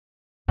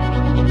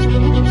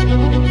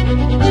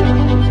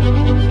My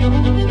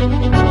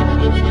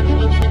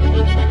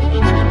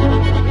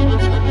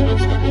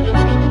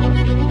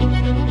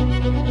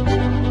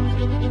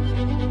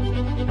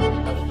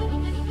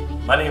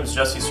name is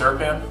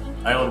Srpan.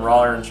 I own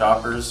Raw Iron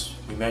Choppers.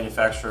 We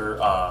manufacture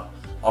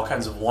all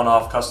kinds of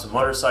one-off custom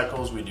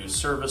motorcycles. We do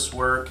service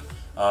work,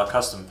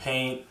 custom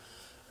paint,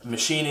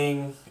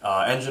 machining,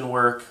 engine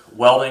work,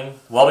 welding.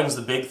 Welding is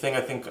the big thing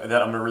I think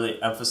that I'm going to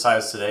really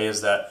emphasize today is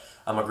that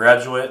I'm a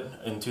graduate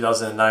in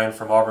 2009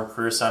 from Auburn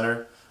Career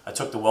Center. I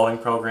took the welding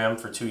program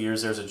for 2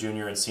 years there as a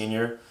junior and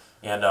senior,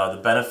 and the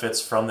benefits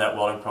from that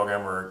welding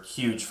program were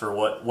huge for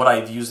what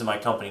I've used in my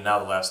company now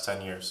the last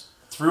 10 years.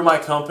 Through my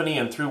company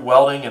and through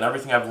welding and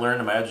everything I've learned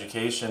in my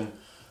education,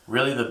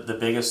 really the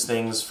biggest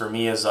things for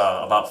me is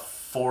about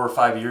 4 or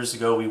 5 years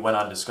ago we went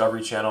on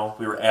Discovery Channel.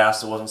 We were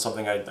asked, it wasn't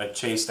something I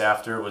chased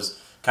after, it was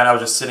kind of I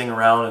was just sitting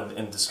around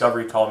and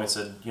Discovery called me and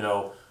said, you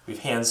know, we've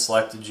hand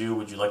selected you,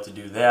 would you like to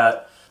do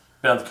that?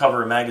 Been on the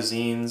cover of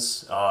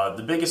magazines.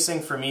 The biggest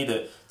thing for me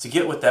to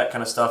get with that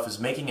kind of stuff is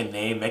making a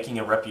name, making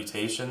a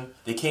reputation.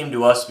 They came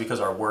to us because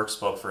our work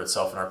spoke for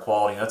itself and our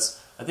quality.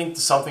 That's, I think,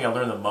 something I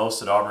learned the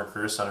most at Auburn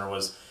Career Center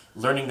was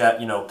learning that,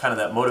 you know, kind of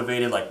that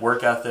motivated like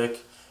work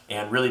ethic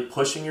and really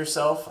pushing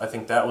yourself. I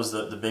think that was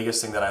the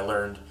biggest thing that I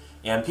learned,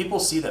 and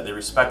people see that, they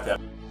respect that.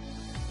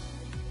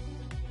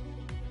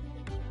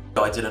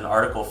 I did an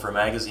article for a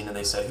magazine and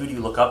they said, who do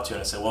you look up to?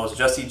 And I said, well, it's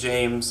Jesse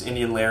James,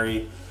 Indian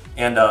Larry,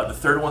 and the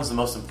third one's the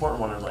most important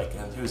one. They're like,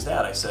 and who's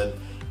that? I said,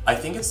 I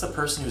think it's the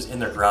person who's in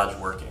their garage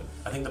working.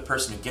 I think the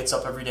person who gets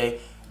up every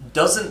day,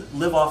 doesn't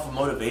live off of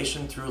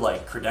motivation through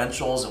like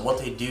credentials and what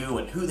they do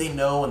and who they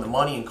know and the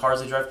money and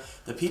cars they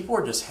drive. The people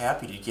are just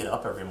happy to get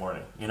up every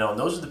morning, you know, and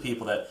those are the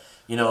people that,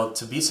 you know,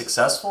 to be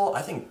successful,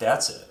 I think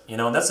that's it, you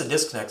know, and that's a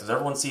disconnect because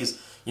everyone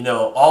sees, you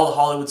know, all the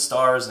Hollywood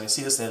stars and they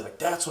see this and they're like,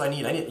 that's what I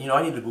need, you know,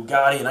 I need a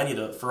Bugatti and I need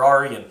a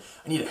Ferrari and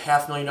I need a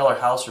 $500,000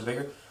 house or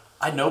bigger.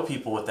 I know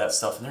people with that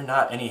stuff and they're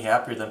not any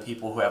happier than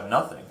people who have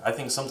nothing. I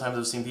think sometimes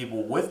I've seen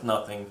people with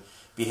nothing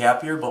be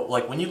happier, but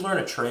like when you learn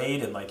a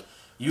trade and like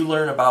you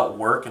learn about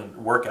work and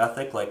work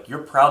ethic, like you're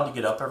proud to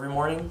get up every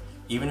morning,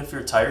 even if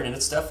you're tired, and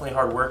it's definitely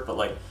hard work, but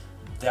like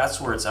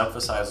that's where it's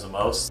emphasized the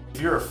most.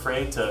 If you're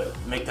afraid to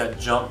make that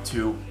jump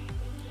to,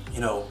 you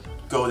know,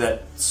 go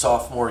that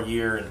sophomore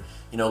year and,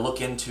 you know,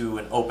 look into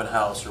an open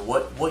house or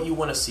what you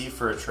want to see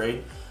for a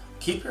trade,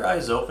 keep your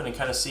eyes open and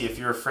kind of see. If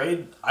you're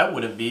afraid, I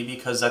wouldn't be,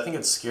 because I think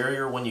it's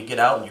scarier when you get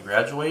out and you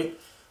graduate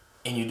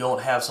and you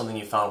don't have something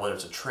you found, whether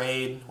it's a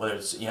trade, whether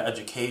it's, you know,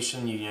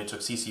 education, you know, took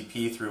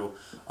CCP through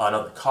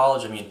another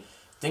college. I mean,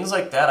 things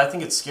like that, I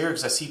think it's scary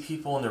because I see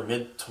people in their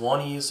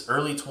mid-20s,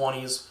 early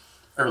 20s,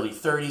 early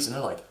 30s, and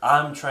they're like,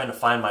 I'm trying to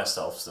find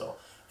myself still.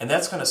 And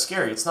that's kind of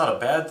scary. It's not a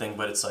bad thing,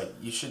 but it's like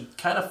you should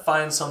kind of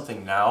find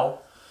something now.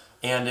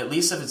 And at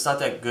least if it's not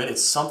that good,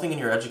 it's something in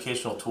your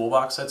educational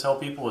toolbox, I tell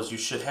people, is you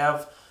should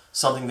have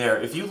something there.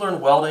 If you learn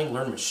welding,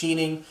 learn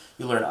machining,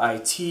 you learn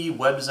IT,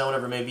 web design,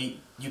 whatever it may be,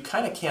 you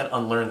kind of can't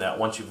unlearn that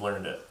once you've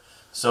learned it.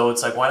 So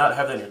it's like, why not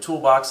have that in your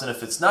toolbox? And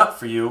if it's not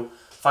for you,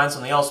 find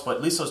something else. But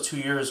at least those 2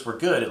 years were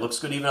good. It looks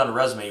good even on a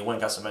resume. You went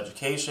and got some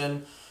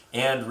education,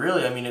 and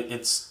really, I mean,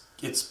 it's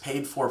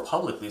paid for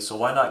publicly. So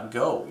why not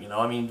go? You know,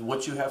 I mean,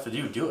 what you have to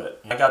do, do it.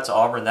 I got to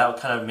Auburn. That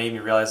kind of made me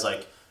realize,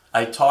 like,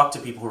 I talked to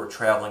people who were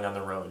traveling on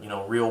the road. You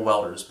know, real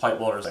welders, pipe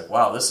welders. Like,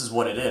 wow, this is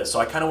what it is. So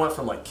I kind of went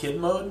from like kid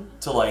mode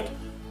to like,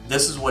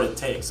 this is what it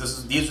takes.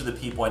 These are the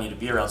people I need to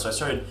be around. So I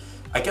started,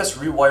 I guess,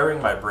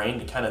 rewiring my brain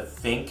to kind of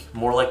think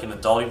more like an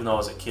adult, even though I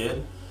was a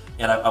kid.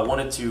 And I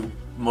wanted to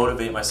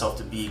motivate myself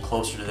to be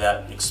closer to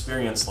that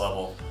experience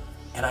level.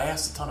 And I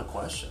asked a ton of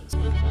questions.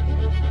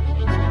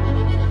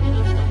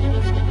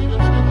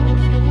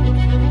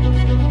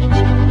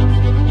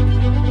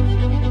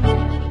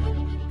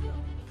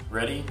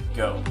 Ready?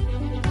 Go.